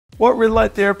What red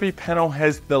light therapy panel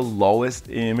has the lowest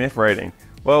EMF rating?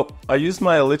 Well, I used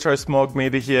my electrosmog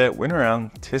meter here, went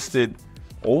around, tested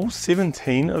all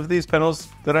 17 of these panels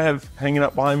that I have hanging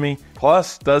up behind me,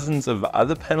 plus dozens of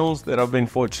other panels that I've been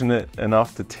fortunate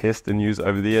enough to test and use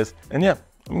over the years. And yeah,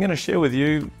 I'm going to share with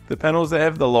you the panels that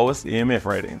have the lowest EMF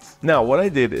ratings. Now, what I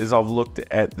did is I've looked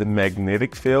at the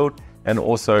magnetic field and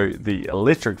also the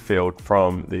electric field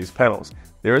from these panels.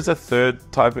 There is a third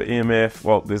type of EMF.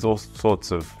 Well, there's all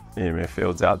sorts of EMF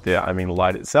fields out there. I mean,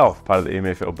 light itself, part of the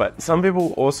EMF field, but some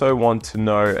people also want to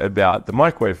know about the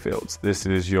microwave fields. This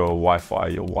is your Wi-Fi,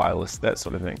 your wireless, that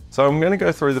sort of thing. So I'm going to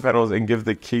go through the panels and give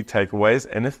the key takeaways.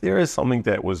 And if there is something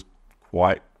that was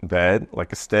quite bad,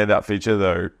 like a standout feature,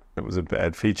 though it was a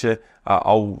bad feature,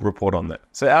 I'll report on that.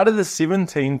 So out of the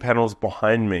 17 panels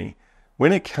behind me,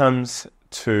 when it comes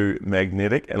to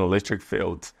magnetic and electric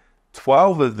fields,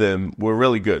 12 of them were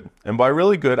really good. And by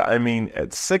really good, I mean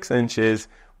at 6 inches,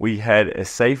 we had a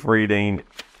safe reading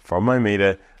from my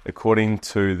meter according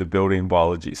to the building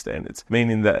biology standards,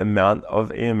 meaning the amount of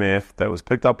EMF that was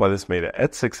picked up by this meter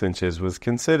at 6 inches was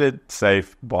considered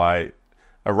safe by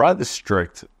a rather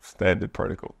strict standard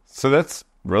protocol. So that's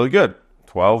really good.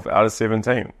 12 out of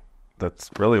 17. That's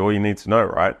really all you need to know,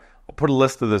 right? I'll put a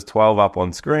list of those 12 up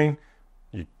on screen.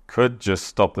 You could just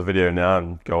stop the video now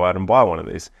and go out and buy one of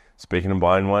these. Speaking of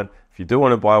buying one, if you do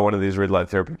want to buy one of these red light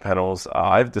therapy panels,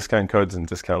 I have discount codes and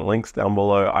discount links down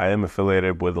below. I am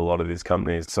affiliated with a lot of these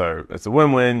companies, so it's a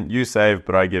win-win. You save,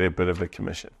 but I get a bit of a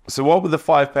commission. So what were the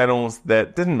 5 panels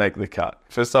that didn't make the cut?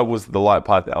 First up was the light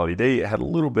path LED. It had a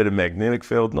little bit of magnetic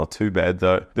field, not too bad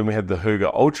though. Then we had the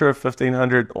Huga Ultra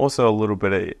 1500, also a little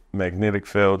bit of magnetic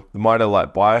field. The Mida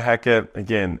Light Biohacker,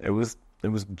 again, it was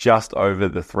just over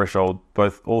the threshold.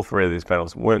 All 3 of these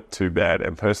panels weren't too bad,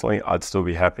 and personally, I'd still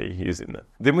be happy using them.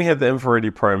 Then we had the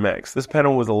Infrared Pro Max. This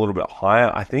panel was a little bit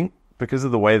higher, I think, because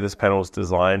of the way this panel is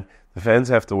designed. The fans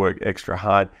have to work extra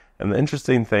hard, and the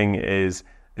interesting thing is,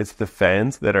 it's the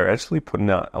fans that are actually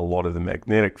putting out a lot of the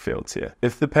magnetic fields here.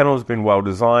 If the panel has been well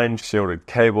designed, shielded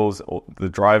cables, the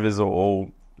drivers are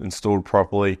all installed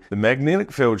properly, the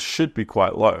magnetic field should be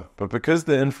quite low. But because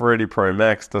the Infrared Pro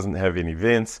Max doesn't have any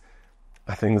vents,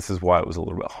 I think this is why it was a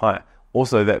little bit higher.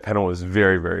 Also, that panel was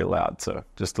very, very loud, so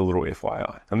just a little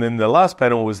FYI. And then the last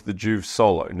panel was the Juve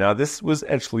Solo. Now, this was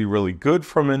actually really good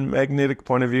from a magnetic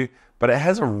point of view, but it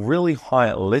has a really high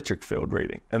electric field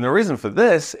reading. And the reason for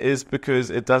this is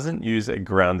because it doesn't use a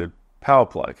grounded power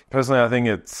plug. Personally, I think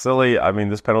it's silly. I mean,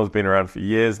 this panel has been around for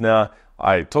years now.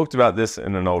 I talked about this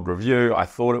in an old review. I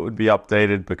thought it would be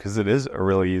updated because it is a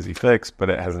really easy fix,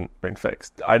 but it hasn't been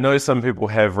fixed. I know some people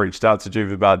have reached out to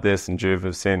Juve about this, and Juve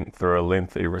have sent through a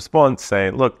lengthy response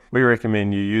saying, look, we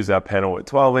recommend you use our panel at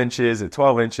 12 inches. At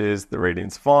 12 inches, the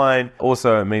reading's fine.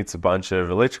 Also, it meets a bunch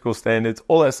of electrical standards.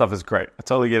 All that stuff is great. I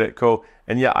totally get it, cool.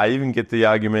 And yeah, I even get the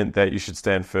argument that you should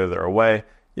stand further away.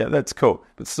 Yeah, that's cool.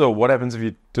 But still, what happens if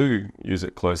you do use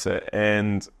it closer?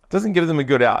 And doesn't give them a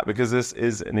good out, because this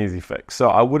is an easy fix. So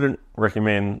I wouldn't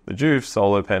recommend the Juve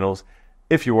Solo panels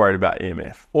if you're worried about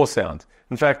EMF or sound.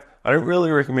 In fact, I don't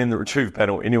really recommend the Juve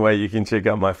panel anyway. You can check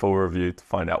out my full review to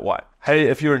find out why. Hey,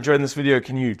 if you're enjoying this video,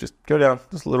 can you just go down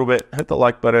just a little bit, hit the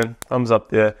like button, thumbs up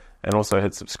there, and also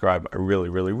hit subscribe. I really,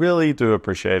 really, really do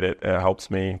appreciate it. It helps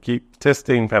me keep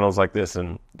testing panels like this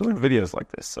and doing videos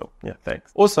like this. So yeah,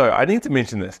 thanks. Also, I need to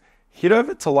mention this. Head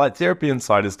over to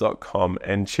lighttherapyinsiders.com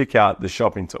and check out the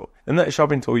shopping tool. In that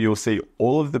shopping tool, you'll see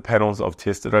all of the panels I've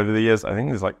tested over the years. I think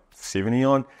there's like 70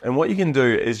 on. And what you can do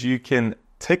is you can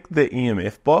tick the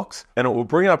EMF box, and it will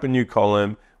bring up a new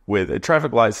column with a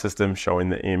traffic light system showing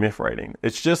the EMF rating.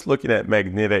 It's just looking at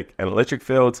magnetic and electric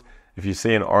fields. If you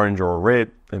see an orange or a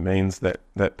red, it means that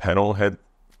that panel had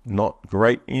not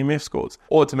great EMF scores.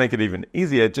 Or to make it even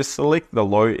easier, just select the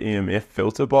low EMF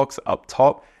filter box up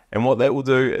top. And what that will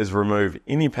do is remove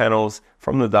any panels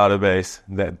from the database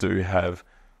that do have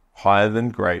higher than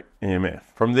great EMF.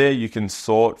 From there, you can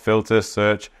sort, filter,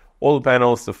 search all the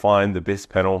panels to find the best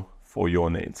panel for your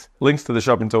needs. Links to the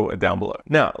shopping tool are down below.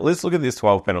 Now, let's look at these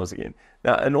 12 panels again.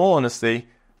 Now, in all honesty,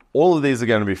 all of these are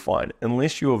going to be fine.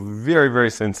 Unless you're very, very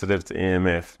sensitive to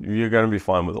EMF, you're going to be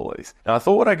fine with all of these. Now, I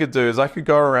thought what I could do is I could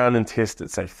go around and test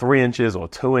at, say, 3 inches or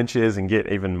 2 inches and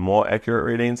get even more accurate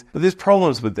readings. But there's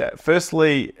problems with that.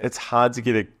 Firstly, it's hard to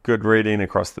get a good reading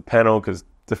across the panel because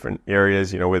different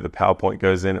areas, where the power point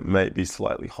goes in, it may be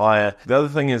slightly higher. The other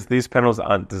thing is these panels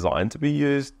aren't designed to be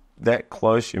used that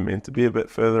close. You're meant to be a bit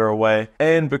further away.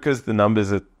 And because the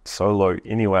numbers are so low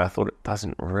anyway, I thought it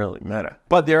doesn't really matter.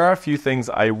 But there are a few things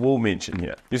I will mention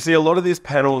here. You see, a lot of these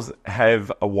panels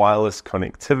have a wireless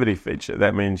connectivity feature.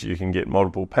 That means you can get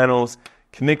multiple panels,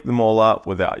 connect them all up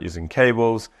without using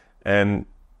cables, and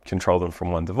control them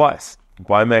from one device.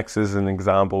 Bimax is an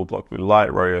example, block blue light,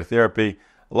 radiotherapy.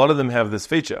 A lot of them have this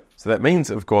feature. So that means,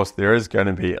 of course, there is going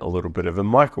to be a little bit of a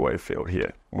microwave field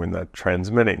here when they're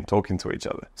transmitting, talking to each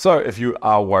other. So if you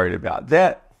are worried about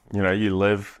that, you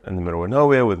live in the middle of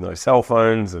nowhere with no cell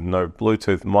phones and no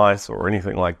Bluetooth mice or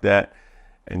anything like that,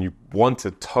 and you want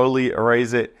to totally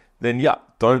erase it, then yeah,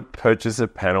 don't purchase a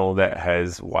panel that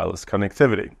has wireless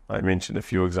connectivity. I mentioned a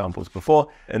few examples before.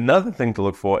 Another thing to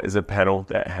look for is a panel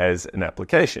that has an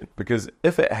application, because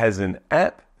if it has an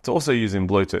app, it's also using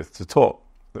Bluetooth to talk.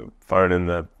 The phone and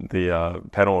the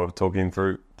panel are talking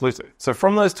through Bluetooth. So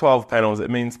from those 12 panels, it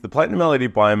means the Platinum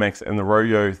LED Bimax and the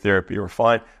Radiotherapy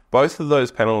Refine, both of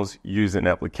those panels use an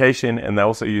application, and they're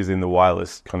also using the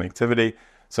wireless connectivity.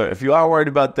 So if you are worried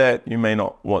about that, you may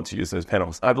not want to use those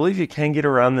panels. I believe you can get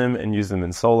around them and use them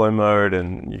in solo mode,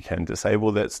 and you can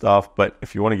disable that stuff. But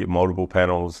if you want to get multiple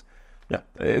panels, yeah,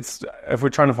 if we're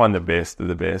trying to find the best of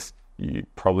the best, you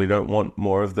probably don't want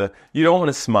you don't want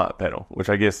a smart panel, which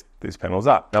I guess these panels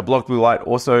are. Now, block blue light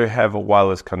also have a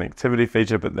wireless connectivity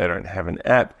feature, but they don't have an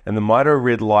app. And the Mito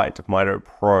Red Light, Mito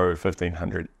Pro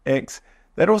 1500X,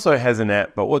 that also has an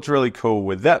app, but what's really cool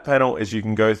with that panel is you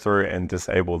can go through and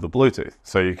disable the Bluetooth,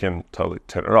 so you can totally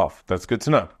turn it off. That's good to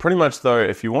know. Pretty much though,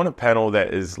 if you want a panel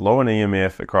that is low in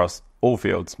EMF across all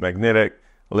fields, magnetic,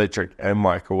 electric, and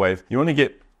microwave, you want to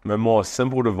get a more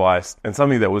simple device and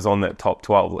something that was on that top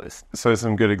 12 list. So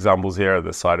some good examples here are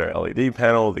the Cyto LED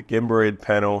panel, the Gemba Red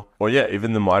panel, or yeah,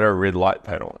 even the Mito Red Light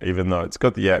panel. Even though it's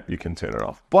got the app, you can turn it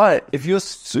off. But if you're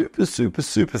super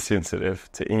sensitive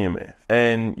to EMF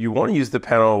and you want to use the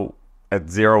panel at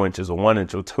 0 inches or 1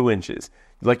 inch or 2 inches,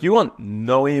 like you want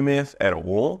no EMF at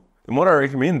all, then what I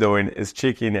recommend doing is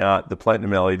checking out the Platinum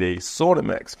LED Sauna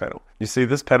Max panel. You see,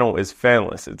 this panel is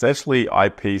fanless. It's actually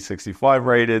IP65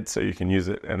 rated, so you can use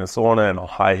it in a sauna in a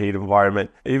high heat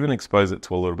environment, even expose it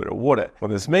to a little bit of water. What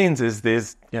this means is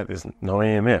there's no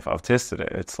EMF. I've tested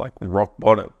it. It's like rock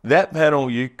bottom. That panel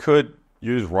you could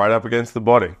use right up against the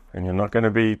body, and you're not going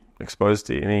to be exposed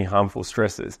to any harmful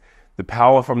stresses. The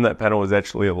power from that panel is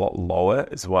actually a lot lower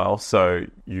as well, so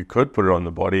you could put it on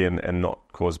the body and not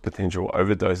cause potential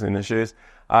overdosing issues.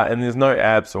 And there's no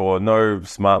apps or no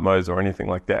smart modes or anything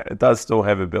like that. It does still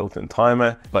have a built-in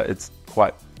timer, but it's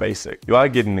quite basic. You are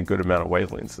getting a good amount of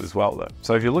wavelengths as well though.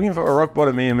 So if you're looking for a rock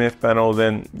bottom EMF panel,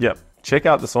 then yeah, check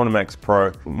out the SaunaMax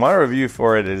Pro. My review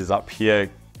for it is up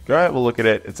here. Go have a look at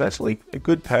it. It's actually a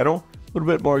good panel, a little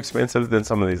bit more expensive than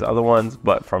some of these other ones,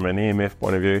 but from an EMF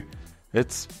point of view,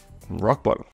 it's rock bottom.